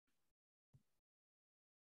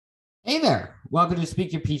Hey there. Welcome to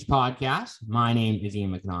Speak Your Peace podcast. My name is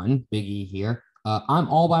Ian McNaughton, Big E here. I'm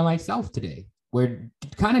all by myself today. We're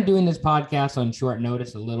kind of doing this podcast on short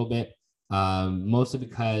notice a little bit, mostly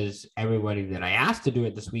because everybody that I asked to do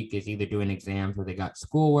it this week is either doing exams or they got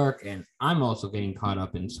schoolwork, and I'm also getting caught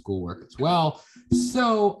up in schoolwork as well.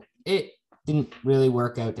 So it didn't really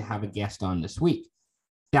work out to have a guest on this week.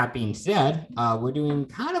 That being said, we're doing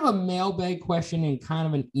kind of a mailbag question and kind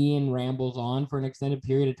of an Ian rambles on for an extended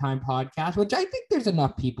period of time podcast, which I think there's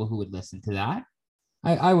enough people who would listen to that.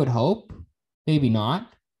 I would hope, maybe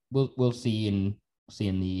not. We'll see in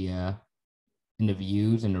the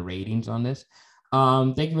views and the ratings on this.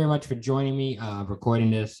 Thank you very much for joining me.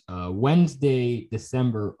 Recording this Wednesday,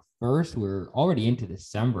 December 1st. We're already into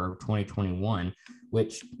December of 2021,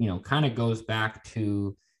 which kind of goes back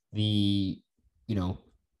to the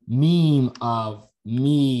meme of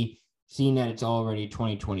me seeing that it's already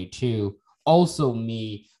 2022, also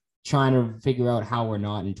me trying to figure out how we're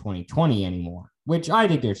not in 2020 anymore, which I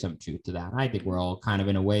think there's some truth to that. I think we're all kind of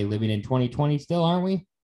in a way living in 2020 still, aren't we?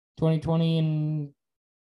 2020 and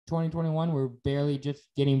 2021, we're barely just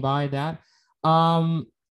getting by that. I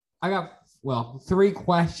got, three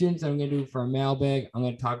questions I'm going to do for a mailbag. I'm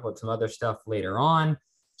going to talk about some other stuff later on.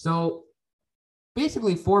 So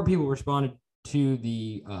basically 4 people responded to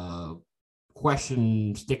the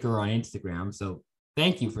question sticker on Instagram. So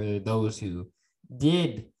thank you for those who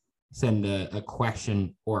did send a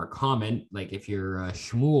question or a comment. Like if you're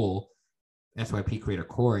Shmuel, SYP creator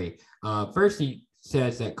Corey. First, he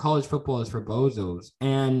says that college football is for bozos.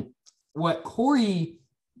 And what Corey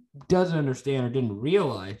doesn't understand or didn't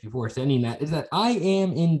realize before sending that is that I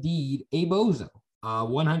am indeed a bozo.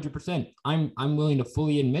 100%. I'm willing to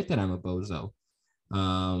fully admit that I'm a bozo.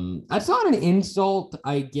 That's not an insult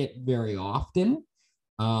I get very often.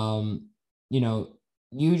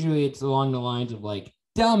 Usually it's along the lines of like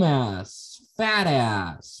dumbass, fat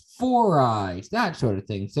ass, 4 eyes, that sort of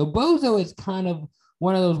thing. So bozo is kind of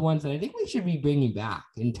one of those ones that I think we should be bringing back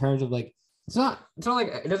in terms of like, it's not like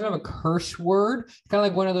it doesn't have a curse word. It's kind of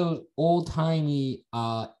like one of those old timey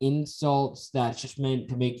insults that's just meant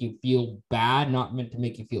to make you feel bad, not meant to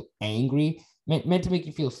make you feel angry. Meant to make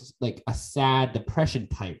you feel like a sad depression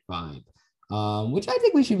type vibe, which I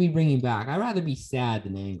think we should be bringing back. I'd rather be sad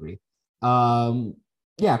than angry.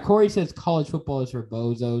 Corey says college football is for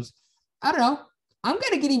bozos. I don't know. I'm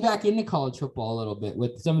kind of getting back into college football a little bit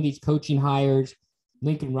with some of these coaching hires.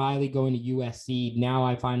 Lincoln Riley going to USC. Now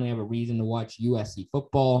I finally have a reason to watch USC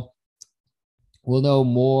football. We'll know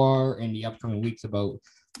more in the upcoming weeks about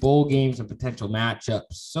bowl games and potential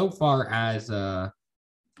matchups. So far as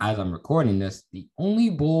I'm recording this, the only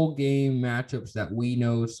bowl game matchups that we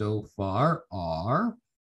know so far are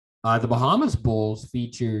the Bahamas Bowls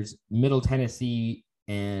features Middle Tennessee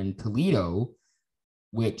and Toledo,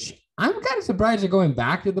 which I'm kind of surprised they're going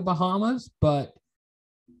back to the Bahamas, but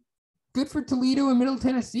good for Toledo and Middle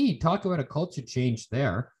Tennessee. Talk about a culture change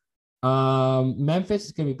there. Memphis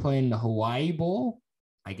is going to be playing the Hawaii Bowl.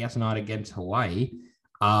 I guess not against Hawaii.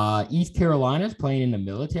 East Carolina is playing in the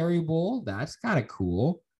Military Bowl. That's kind of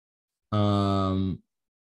cool.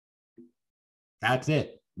 That's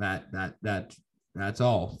it. That's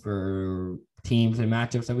all for teams and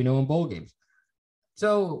matchups that we know in bowl games.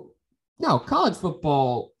 So no, college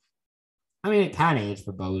football, I mean, it kind of is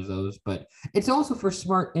for bozos, but it's also for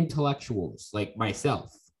smart intellectuals like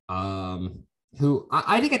myself, who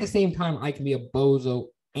I think at the same time I can be a bozo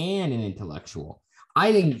and an intellectual.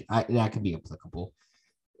 I think that could be applicable.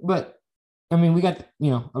 But I mean, we got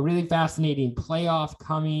a really fascinating playoff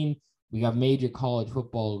coming. We got major college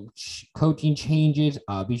football coaching changes.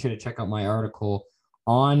 Be sure to check out my article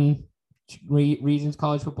on reasons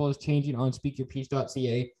college football is changing on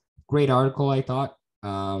speakyourpeace.ca. Great article, I thought.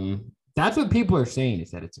 That's what people are saying,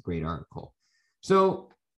 is that it's a great article. So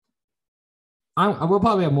we'll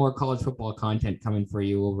probably have more college football content coming for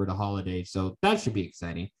you over the holidays. So that should be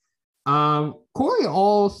exciting. Corey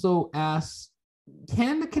also asks,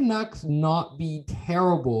 can the Canucks not be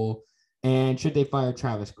terrible, and should they fire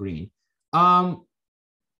Travis Green?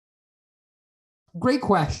 Great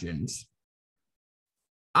questions.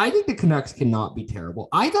 I think the Canucks cannot be terrible.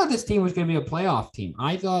 I thought this team was going to be a playoff team.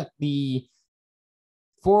 I thought the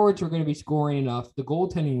forwards were going to be scoring enough, the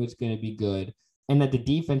goaltending was going to be good, and that the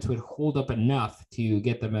defense would hold up enough to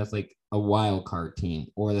get them as like a wild card team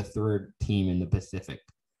or the third team in the Pacific,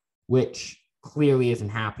 which clearly isn't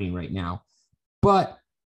happening right now. But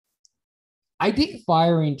I think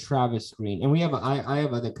firing Travis Green, and I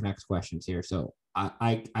have other Canucks questions here, so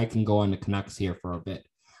I can go on the Canucks here for a bit.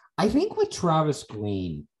 I think with Travis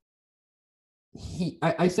Green,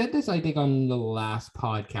 I said this, I think, on the last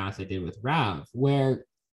podcast I did with Rav, where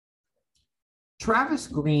Travis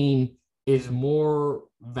Green is more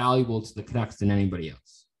valuable to the Canucks than anybody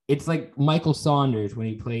else. It's like Michael Saunders when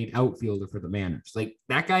he played outfielder for the Mariners. Like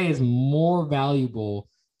that guy is more valuable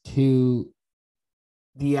to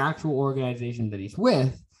the actual organization that he's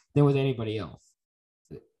with than with anybody else.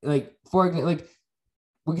 Like like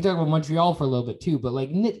we can talk about Montreal for a little bit too, but like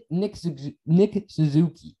Nick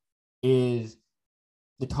Suzuki is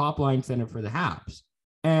the top line center for the Habs,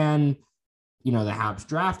 and the Habs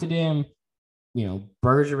drafted him.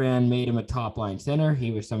 Bergevin made him a top line center.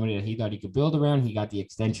 He was somebody that he thought he could build around. He got the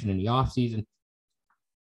extension in the offseason.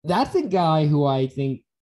 That's a guy who I think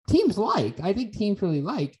teams like. I think teams really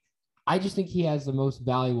like. I just think he has the most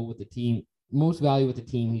value with the team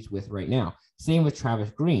he's with right now. Same with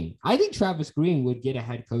Travis Green. I think Travis Green would get a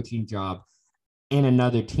head coaching job in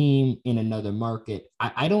another team, in another market.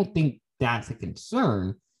 I don't think that's a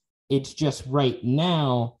concern. It's just right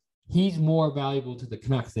now, he's more valuable to the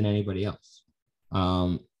Canucks than anybody else.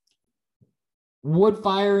 Would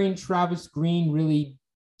firing Travis Green really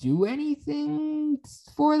do anything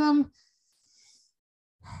for them?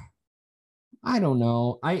 I don't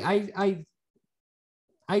know. I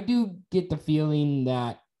do get the feeling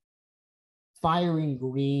that firing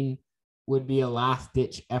Green would be a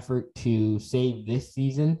last-ditch effort to save this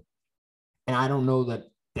season, and I don't know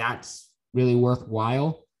that that's really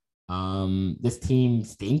worthwhile. This team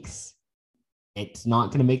stinks. It's not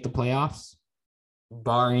going to make the playoffs,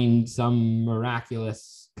 barring some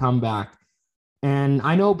miraculous comeback. And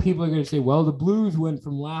I know people are going to say, well, the Blues went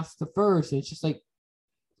from last to first. And it's just like,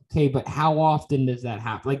 okay, but how often does that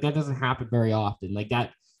happen? Like, that doesn't happen very often. Like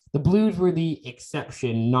that, the Blues were the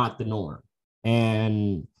exception, not the norm.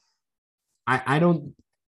 And I think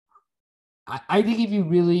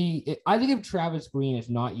if Travis Green is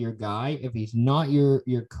not your guy, if he's not your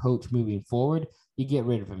coach moving forward, you get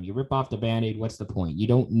rid of him. You rip off the Band-Aid. What's the point? You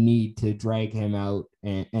don't need to drag him out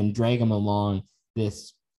and drag him along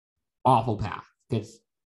this awful path, because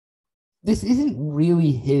this isn't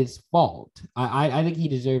really his fault. I think he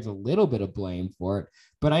deserves a little bit of blame for it,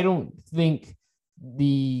 but I don't think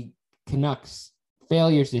the Canucks'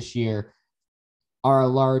 failures this year are a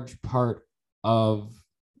large part of,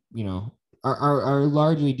 are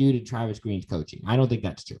largely due to Travis Green's coaching. I don't think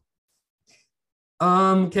that's true.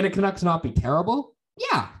 Can the Canucks not be terrible?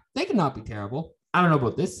 Yeah, they can not be terrible. I don't know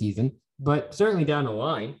about this season, but certainly down the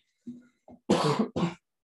line,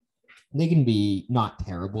 they can be not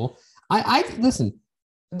terrible. I listen,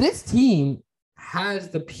 this team has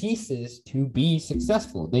the pieces to be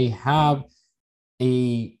successful. They have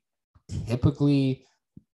a typically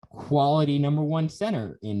quality number one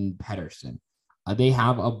center in Pettersson. They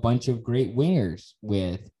have a bunch of great wingers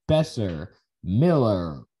with Besser,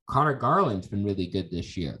 Miller. Connor Garland's been really good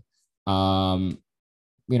this year. JT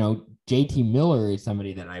Miller is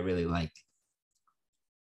somebody that I really like.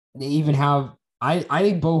 They even have, I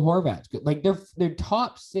think Bo Horvat's good. Like their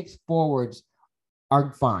top six forwards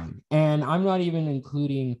are fine. And I'm not even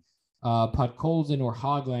including Podkolzin or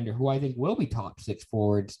Hoglander, who I think will be top six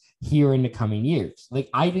forwards here in the coming years. Like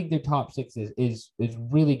I think their top six is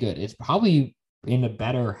really good. It's probably in the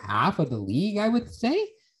better half of the league, I would say.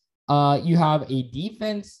 You have a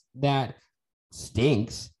defense that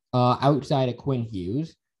stinks outside of Quinn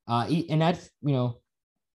Hughes. And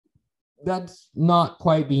that's not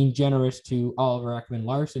quite being generous to Oliver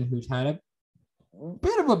Ekman-Larsson, who's had a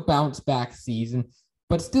bit of a bounce back season,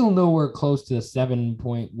 but still nowhere close to the 7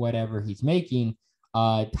 point whatever he's making.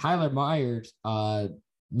 Tyler Myers,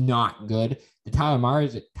 not good. The Tyler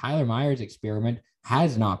Myers experiment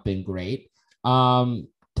has not been great.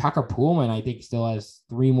 Tucker Poolman, I think, still has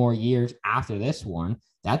 3 more years after this one.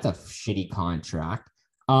 That's a shitty contract.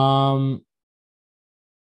 I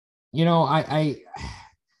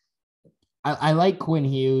like Quinn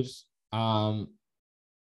Hughes. I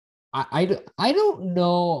don't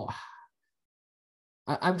know.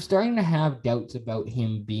 I'm starting to have doubts about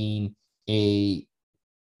him being a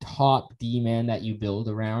top D-man that you build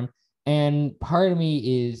around. And part of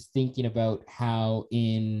me is thinking about how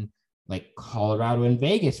in like Colorado and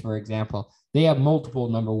Vegas, for example, they have multiple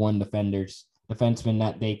number one defensemen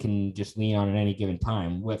that they can just lean on at any given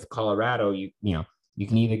time. With Colorado, you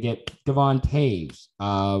can either get Devon Toews,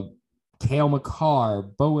 Cale Makar,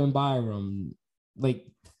 Bowen Byram.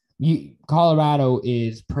 Colorado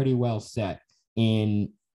is pretty well set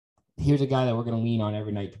in, here's a guy that we're going to lean on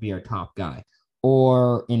every night to be our top guy.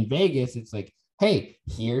 Or in Vegas, it's like, hey,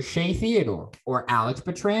 here's Shea Theodore or Alex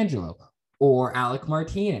Pietrangelo or Alec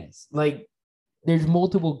Martinez. Like, there's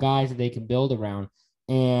multiple guys that they can build around.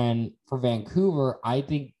 And for Vancouver, I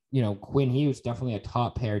think, Quinn Hughes definitely a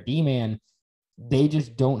top pair D-man. They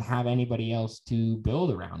just don't have anybody else to build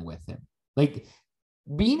around with him. Like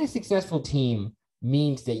being a successful team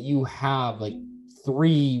means that you have like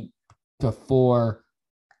 3 to 4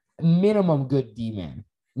 minimum good D-man,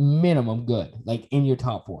 minimum good, like in your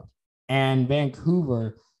top 4. And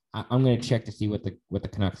Vancouver, I'm going to check to see what the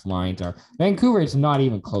Canucks lines are. Vancouver is not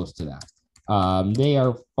even close to that. They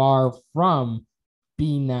are far from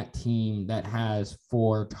being that team that has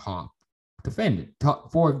 4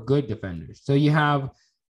 good defenders. So you have,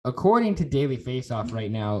 according to Daily Faceoff right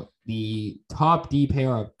now, the top D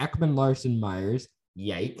pair of Ekman Larson Myers,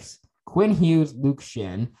 yikes, Quinn Hughes, Luke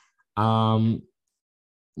Schenn,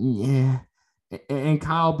 yeah, and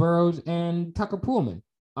Kyle Burrows and Tucker Poolman.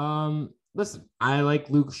 Listen, I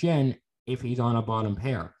like Luke Schenn if he's on a bottom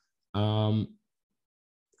pair. I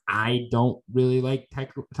don't really like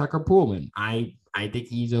Tucker Poolman. I think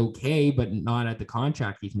he's okay, but not at the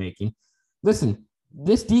contract he's making. Listen,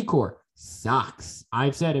 this decor sucks.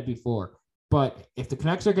 I've said it before, but if the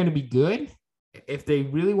Canucks are going to be good, if they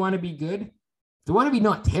really want to be good, if they want to be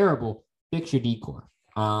not terrible, fix your decor.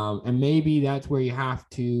 And maybe that's where you have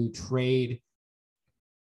to trade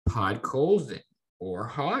Podkolzin or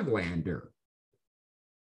Hoglander,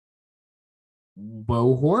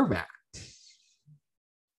 Bo Horvat.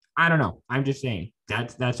 I don't know. I'm just saying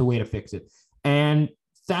that's a way to fix it. And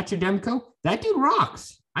Thatcher Demko, that dude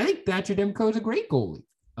rocks. I think Thatcher Demko is a great goalie.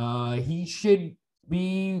 He should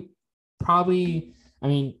be probably, I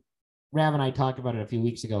mean, Rav and I talked about it a few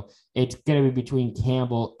weeks ago. It's going to be between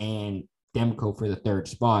Campbell and Demko for the 3rd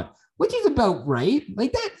spot, which is about right.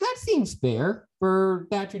 Like that seems fair for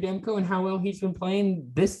Thatcher Demko and how well he's been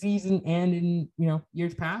playing this season and in,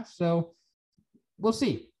 years past. So we'll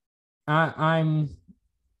see. I'm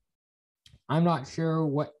not sure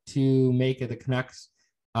what to make of the Canucks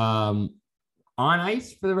on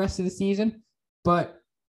ice for the rest of the season, but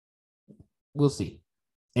we'll see.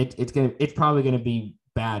 It's probably gonna be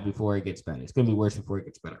bad before it gets better. It's gonna be worse before it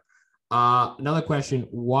gets better. Another question: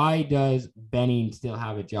 why does Benning still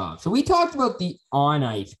have a job? So we talked about the on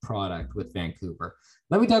ice product with Vancouver.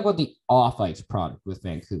 Let me talk about the off ice product with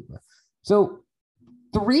Vancouver. So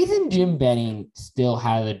the reason Jim Benning still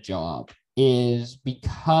has a job is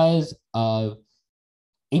because of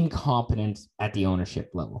incompetence at the ownership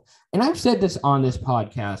level. And I've said this on this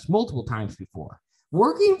podcast multiple times before.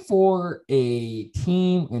 Working for a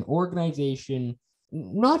team, an organization,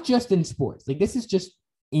 not just in sports, like this is just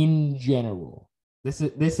in general. This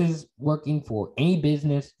is working for any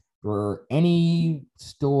business, for any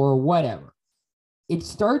store, whatever. It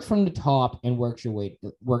starts from the top and works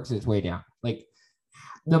its way down. Like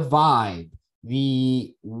the vibe,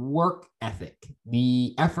 the work ethic,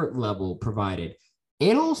 the effort level provided,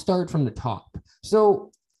 it all starts from the top.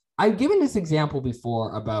 So I've given this example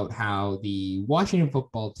before about how the Washington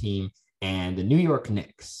football team and the New York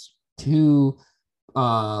Knicks, 2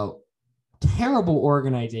 terrible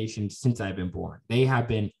organizations since I've been born. They have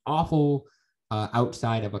been awful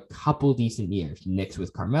outside of a couple decent years. Knicks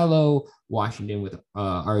with Carmelo, Washington with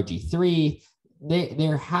RG3.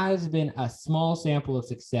 There has been a small sample of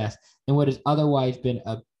success in what has otherwise been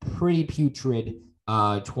a pretty putrid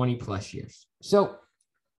 20 plus years. So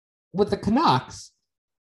with the Canucks,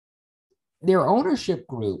 their ownership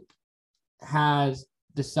group has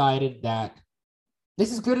decided that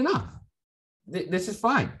this is good enough. This is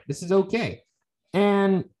fine. This is okay.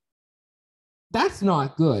 And that's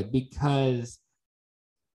not good because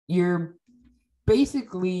you're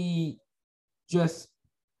basically just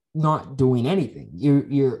not doing anything.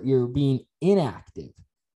 You're being inactive.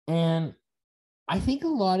 And I think a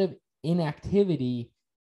lot of inactivity,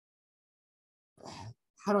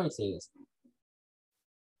 how do I say this?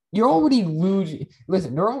 You're already losing.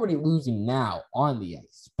 Listen, they're already losing now on the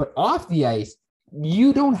ice, but off the ice,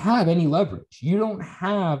 you don't have any leverage. You don't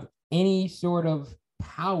have any sort of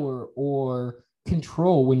power or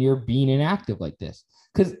control when you're being inactive like this.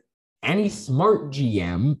 Because any smart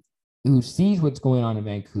GM who sees what's going on in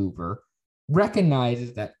Vancouver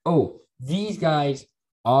recognizes that, oh, these guys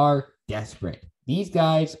are desperate. These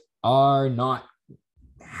guys are not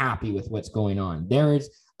happy with what's going on. There is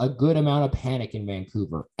a good amount of panic in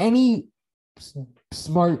Vancouver. Any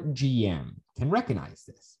smart GM can recognize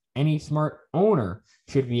this. Any smart owner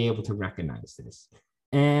should be able to recognize this.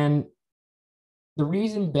 And the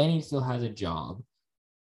reason Benny still has a job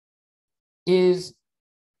is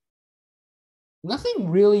nothing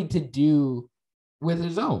really to do with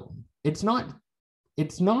his own. It's not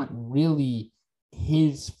really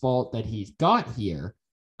his fault that he's got here.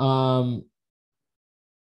 It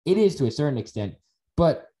is to a certain extent,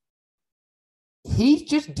 but he's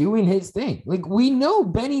just doing his thing. Like, we know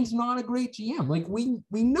Benny's not a great GM. Like, we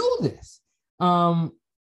know this.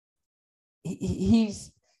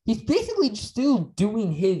 He's he's basically still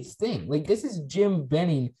doing his thing. Like this is Jim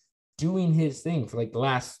Benning doing his thing for like the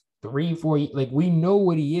last 3-4 years. Like we know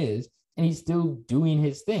what he is, and he's still doing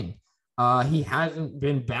his thing. He hasn't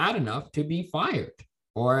been bad enough to be fired,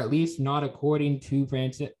 or at least not according to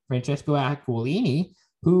Francesco Aquilini,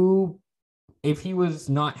 who, if he was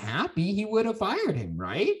not happy, he would have fired him,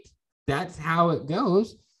 right? That's how it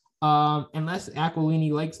goes. Unless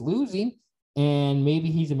Aquilini likes losing, and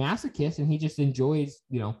maybe he's a masochist and he just enjoys,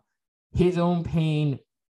 his own pain,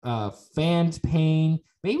 fans' pain.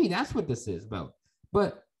 Maybe that's what this is about.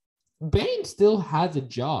 But Benning still has a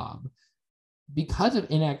job because of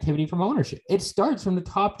inactivity from ownership. It starts from the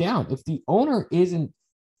top down. If the owner isn't,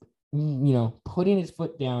 putting his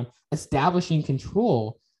foot down, establishing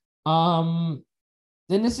control, then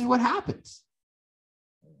this is what happens.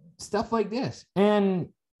 Stuff like this. And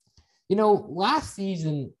last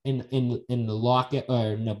season in the lockout,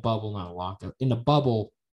 or in the bubble, not a lockout, in the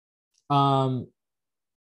bubble,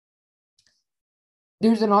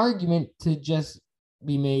 there's an argument to just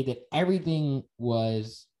be made that everything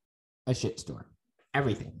was a shitstorm.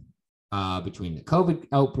 Everything. Between the COVID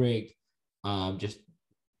outbreak, just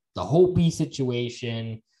the Holtby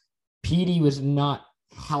situation. Petey was not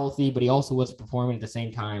healthy, but he also wasn't performing at the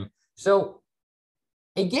same time. So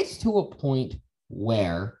it gets to a point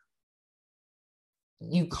where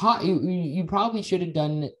you probably should have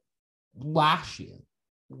done it last year.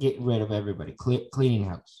 Get rid of everybody, cleaning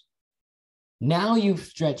house. Now you've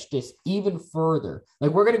stretched this even further.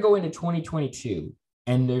 Like we're going to go into 2022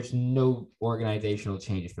 and there's no organizational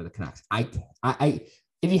changes for the Canucks.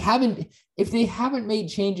 If they haven't made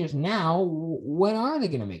changes now, when are they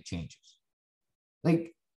going to make changes?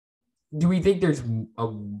 Like, do we think there's a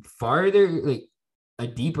farther, like a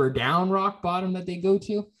deeper down rock bottom that they go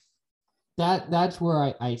to? That's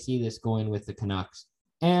where I see this going with the Canucks.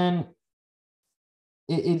 And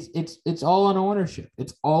it's all on ownership.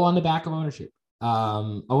 It's all on the back of ownership.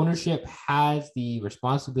 Ownership has the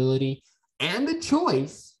responsibility and the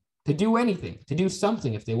choice to do anything, to do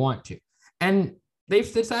something if they want to. And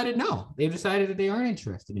they've decided no. They've decided that they aren't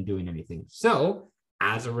interested in doing anything. So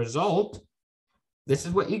as a result, this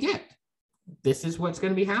is what you get. This is what's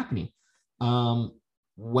going to be happening.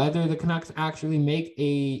 Whether the Canucks actually make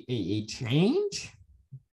a change,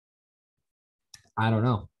 I don't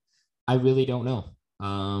know. I really don't know.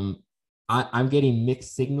 I'm getting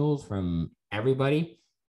mixed signals from everybody,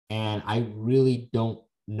 and I really don't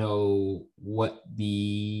know what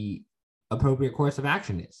the appropriate course of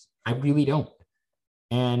action is. I really don't.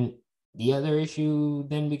 And the other issue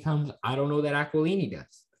then becomes, I don't know that Aquilini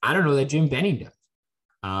does. I don't know that Jim Benning does.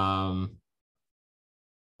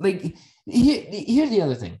 Here's the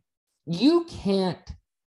other thing. You can't,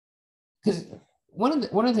 because one of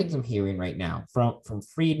the things I'm hearing right now from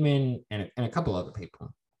Friedman and a couple other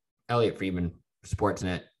people, Elliot Friedman,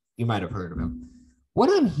 Sportsnet, you might have heard of him. What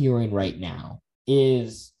I'm hearing right now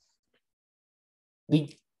is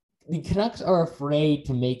the Canucks are afraid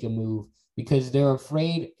to make a move because they're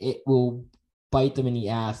afraid it will bite them in the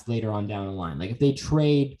ass later on down the line. Like if they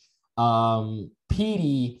trade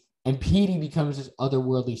Petey and Petey becomes this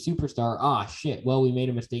otherworldly superstar, shit, well, we made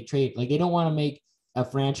a mistake trade. Like they don't want to make a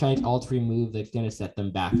franchise altering move that's going to set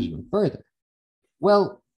them back even further.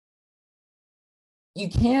 Well, you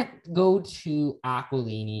can't go to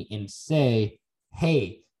Aquilini and say,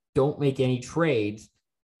 hey, don't make any trades.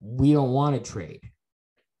 We don't want to trade.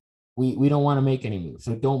 We don't want to make any moves.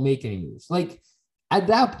 So don't make any moves. Like at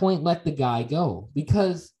that point, let the guy go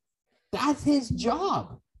because that's his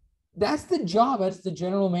job. That's the job as the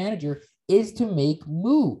general manager, is to make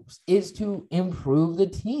moves, is to improve the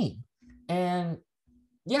team. And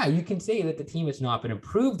yeah, you can say that the team has not been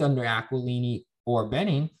improved under Aquilini or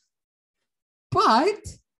Benning, but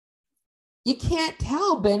you can't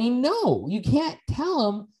tell Benning no. You can't tell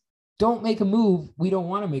him, don't make a move. We don't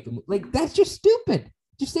want to make a move. Like, that's just stupid.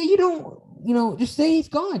 Just say you don't, just say he's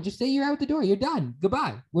gone. Just say you're out the door. You're done.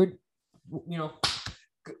 Goodbye. We're,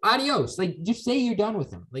 adios. Like, just say you're done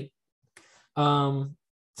with him. Like,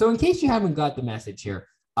 so in case you haven't got the message here,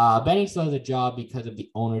 Benning still has a job because of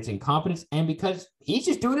the owner's incompetence and because he's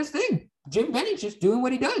just doing his thing. Jim Benning's just doing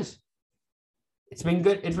what he does. It's been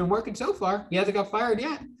good. It's been working so far. He hasn't got fired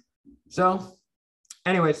yet. So,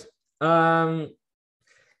 anyways, and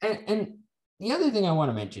the other thing I want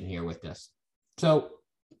to mention here with this. So,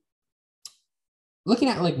 looking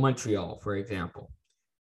at like Montreal, for example,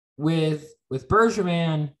 with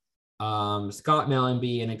Bergevin, Scott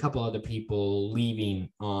Mellanby, and a couple other people leaving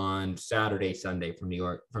on Saturday, Sunday from New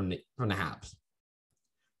York, from the Habs.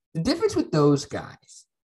 The difference with those guys,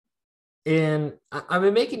 and I've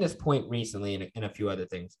been making this point recently in a few other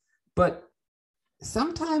things, but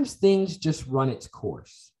sometimes things just run its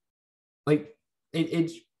course. Like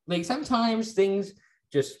it's like sometimes things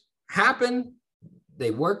just happen,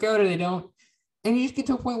 they work out or they don't, and you just get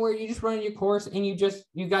to a point where you just run your course and you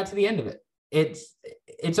got to the end of it.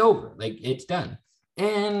 It's over, like it's done.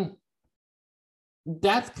 And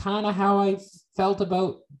that's kind of how I felt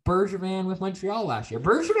about Bergevin with Montreal last year.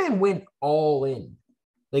 Bergevin went all in.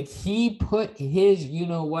 Like he put his you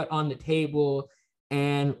know what on the table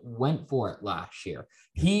and went for it last year.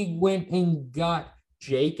 He went and got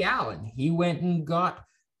Jake Allen. He went and got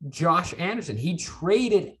Josh Anderson. He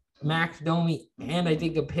traded Max Domi and I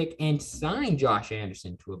think a pick and signed Josh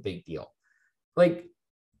Anderson to a big deal. Like,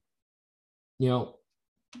 you know,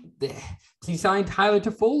 he signed Tyler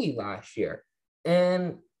Toffoli last year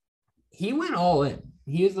and he went all in.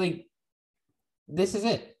 He was like, this is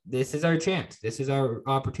it. This is our chance. This is our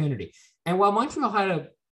opportunity. And while Montreal had a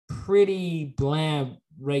pretty bland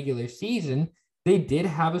regular season, they did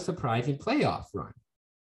have a surprising playoff run.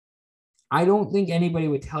 I don't think anybody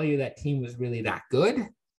would tell you that team was really that good.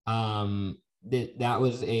 That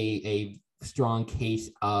was a strong case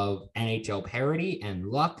of NHL parity and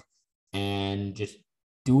luck and just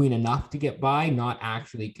doing enough to get by, not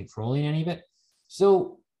actually controlling any of it.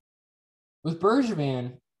 So with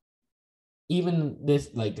Bergevin, even this,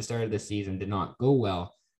 like the start of the season did not go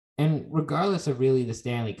well. And regardless of really the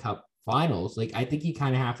Stanley Cup finals, like I think you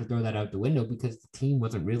kind of have to throw that out the window because the team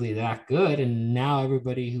wasn't really that good. And now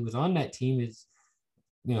everybody who was on that team is,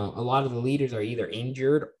 you know, a lot of the leaders are either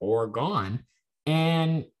injured or gone.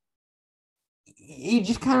 And it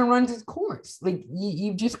just kind of runs its course. Like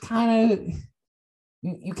you just kind of,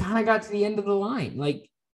 you kind of got to the end of the line. Like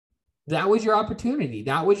that was your opportunity.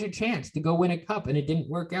 That was your chance to go win a cup and it didn't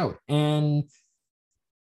work out. And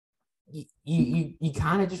you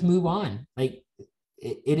kind of just move on. Like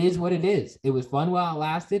it is what it is. It was fun while it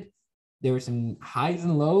lasted. There were some highs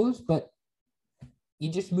and lows, but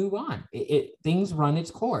you just move on. Things run its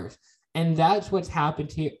course. And that's what's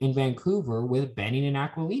happened here in Vancouver with Benning and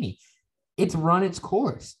Aquilini. It's run its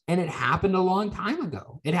course. And it happened a long time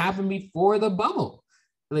ago. It happened before the bubble.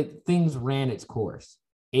 Like things ran its course.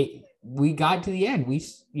 We got to the end. We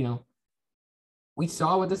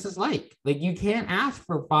saw what this is like. Like you can't ask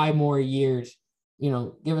for 5 more years,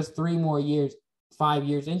 give us 3 more years, 5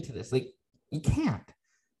 years into this. Like you can't.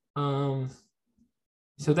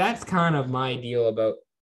 So that's kind of my deal about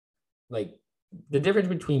like the difference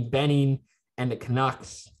between Benning and the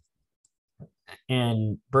Canucks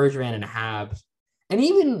and Bergevin and the Habs. And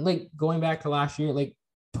even like going back to last year, like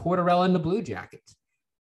Tortorella and the Blue Jackets.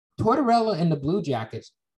 Tortorella and the Blue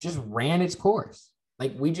Jackets just ran its course.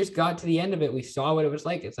 Like we just got to the end of it. We saw what it was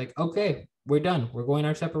like. It's like, okay, we're done. We're going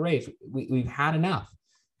our separate ways. We've had enough.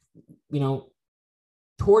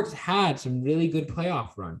 Torts had some really good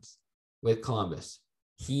playoff runs with Columbus.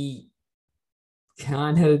 He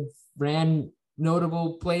kind of ran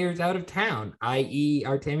notable players out of town, i.e.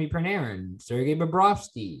 Artemi Panarin, Sergei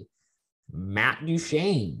Bobrovsky, Matt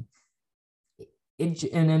Duchene. And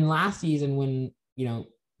then last season when,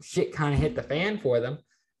 shit kind of hit the fan for them,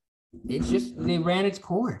 it's just, they ran its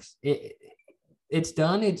course. It's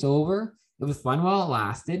done. It's over. It was fun while it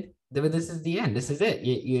lasted. But this is the end. This is it.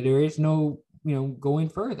 There is no, going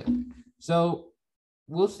further. So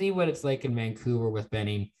we'll see what it's like in Vancouver with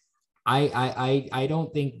Benning. I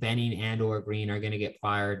don't think Benning and or Green are going to get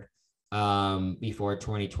fired before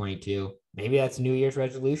 2022. Maybe that's a New Year's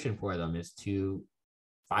resolution for them, is to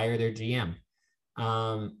fire their GM.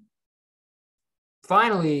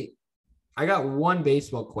 Finally, I got one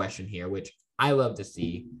baseball question here, which I love to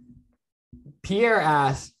see. Pierre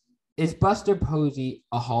asks, is Buster Posey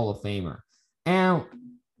a Hall of Famer? And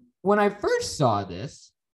when I first saw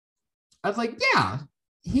this, I was like, yeah,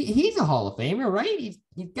 he's a Hall of Famer, right? He's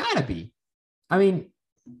got to be. I mean,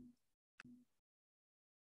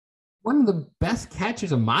 one of the best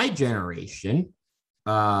catchers of my generation,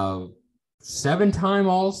 7-time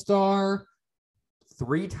All-Star,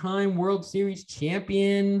 3-time World Series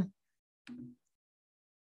champion.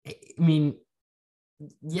 I mean,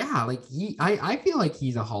 yeah, like I feel like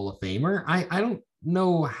he's a Hall of Famer. I don't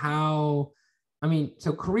know how. I mean,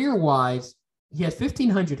 so career-wise, he has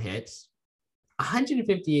 1,500 hits,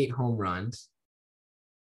 158 home runs.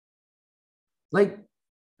 Like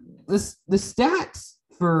the stats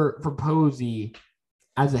for Posey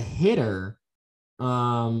as a hitter,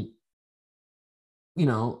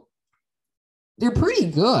 they're pretty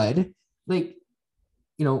good. Like,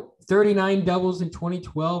 39 doubles in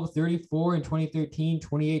 2012, 34 in 2013,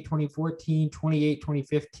 28 2014, 28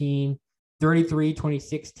 2015, 33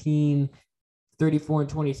 2016, 34 in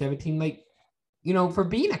 2017. Like, for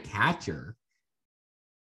being a catcher,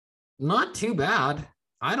 Not too bad,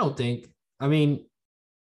 I don't think. I mean,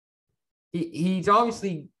 he's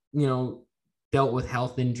obviously, dealt with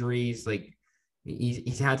health injuries. Like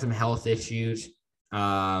he's had some health issues.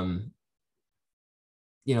 Um,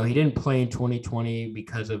 he didn't play in 2020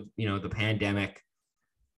 because of, the pandemic.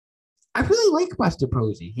 I really like Buster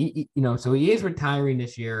Posey. So he is retiring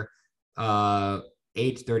this year,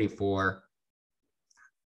 age 34.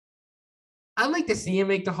 I'd like to see him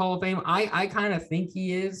make the Hall of Fame. I kind of think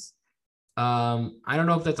he is. I don't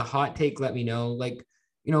know if that's a hot take. Let me know. Like,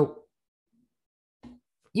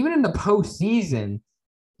 even in the postseason,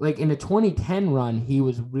 like in the 2010 run, he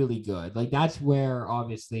was really good. Like that's where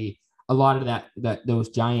obviously a lot of that those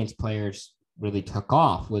Giants players really took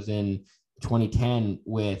off, was in 2010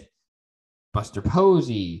 with Buster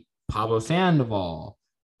Posey, Pablo Sandoval,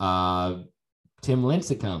 Tim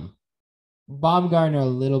Lincecum, Baumgartner a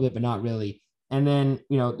little bit, but not really. And then,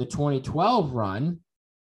 the 2012 run,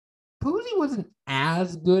 Posey wasn't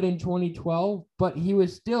as good in 2012, but he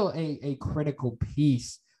was still a critical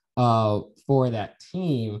piece for that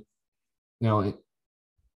team. And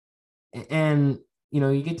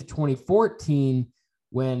you get to 2014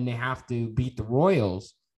 when they have to beat the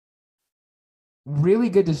Royals. Really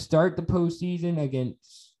good to start the postseason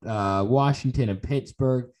against Washington and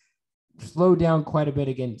Pittsburgh. Slowed down quite a bit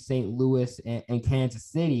against St. Louis and Kansas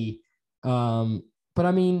City. But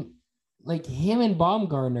I mean, like him and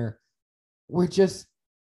Baumgartner were just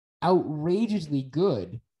outrageously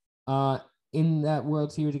good in that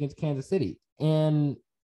World Series against Kansas City. And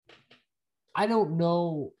I don't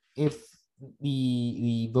know if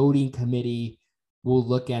the voting committee will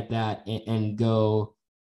look at that and go,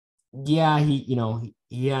 yeah,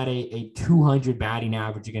 he had a 200 batting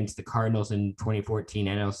average against the Cardinals in 2014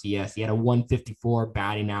 NLCS. He had a 154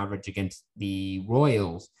 batting average against the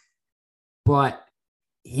Royals, but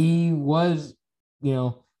he was,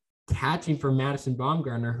 catching for Madison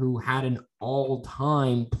Baumgartner, who had an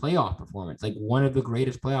all-time playoff performance, like one of the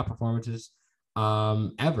greatest playoff performances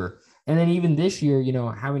ever. And then even this year,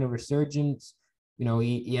 having a resurgence,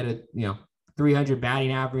 he had a 300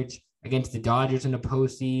 batting average against the Dodgers in the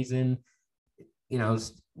postseason.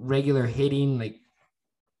 Regular hitting, like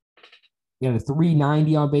a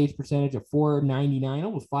 390 on base percentage, a 499,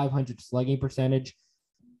 almost 500 slugging percentage.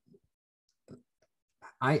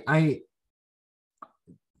 I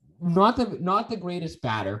not the greatest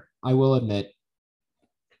batter, I will admit.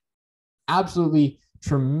 Absolutely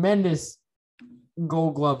tremendous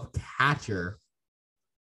Gold Glove catcher,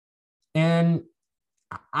 and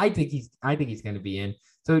I think he's going to be in.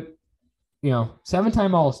 So,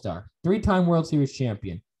 7-time All-Star, 3-time World Series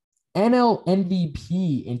champion, NL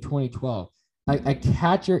MVP in 2012, a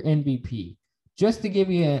catcher MVP. Just to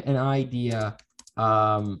give you an idea,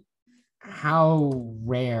 how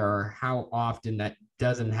rare, how often that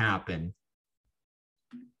doesn't happen.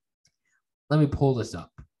 Let me pull this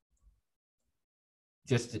up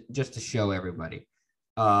just to show everybody.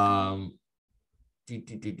 This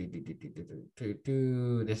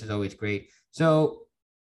is always great. So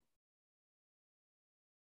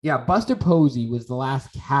yeah, Buster Posey was the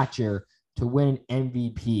last catcher to win an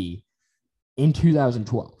MVP in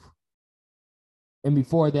 2012. And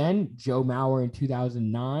before then, Joe Mauer in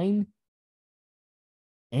 2009.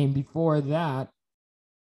 And before that,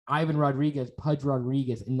 Ivan Rodriguez, Pudge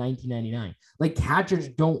Rodriguez in 1999. Like, catchers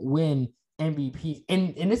don't win MVPs.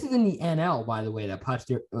 And this is in the NL, by the way, that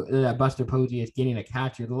Buster Posey is getting a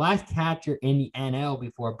catcher. The last catcher in the NL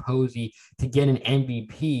before Posey to get an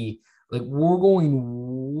MVP, like, we're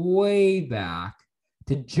going way back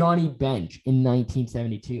to Johnny Bench in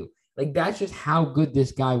 1972. Like, that's just how good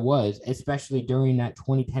this guy was, especially during that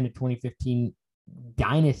 2010 to 2015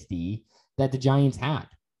 dynasty that the Giants had.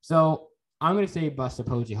 So I'm going to say Buster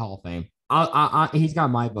Posey Hall of Fame. He's got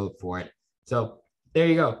my vote for it. So there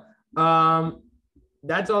you go.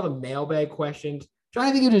 That's all the mailbag questions.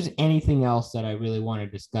 Trying to think if there's anything else that I really want to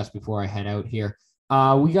discuss before I head out here.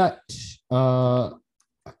 We got a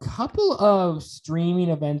couple of streaming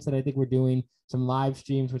events that I think we're doing, some live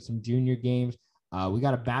streams with some junior games. We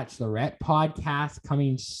got a Bachelorette podcast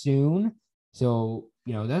coming soon. So,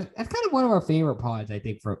 that's kind of one of our favorite pods, I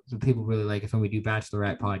think, for people really like us when we do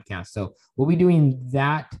Bachelorette podcasts. So we'll be doing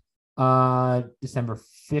that December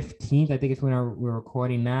 15th. I think it's when we're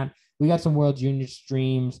recording that. We got some World Junior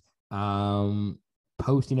streams,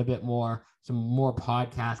 posting a bit more, some more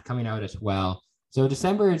podcasts coming out as well. So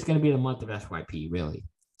December is going to be the month of SYP, really.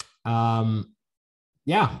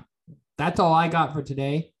 Yeah, that's all I got for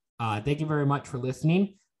today. Thank you very much for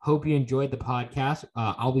listening. Hope you enjoyed the podcast.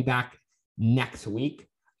 I'll be back next week.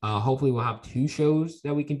 Hopefully we'll have 2 shows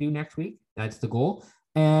that we can do next week. That's the goal.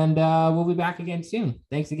 And we'll be back again soon.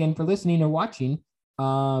 Thanks again for listening or watching.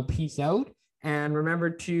 Peace out. And remember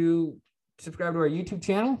to subscribe to our YouTube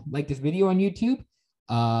channel, like this video on YouTube.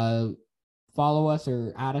 Follow us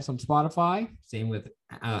or add us on Spotify. Same with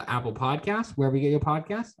Apple Podcasts, wherever you get your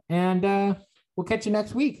podcasts. And we'll catch you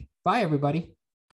next week. Bye, everybody.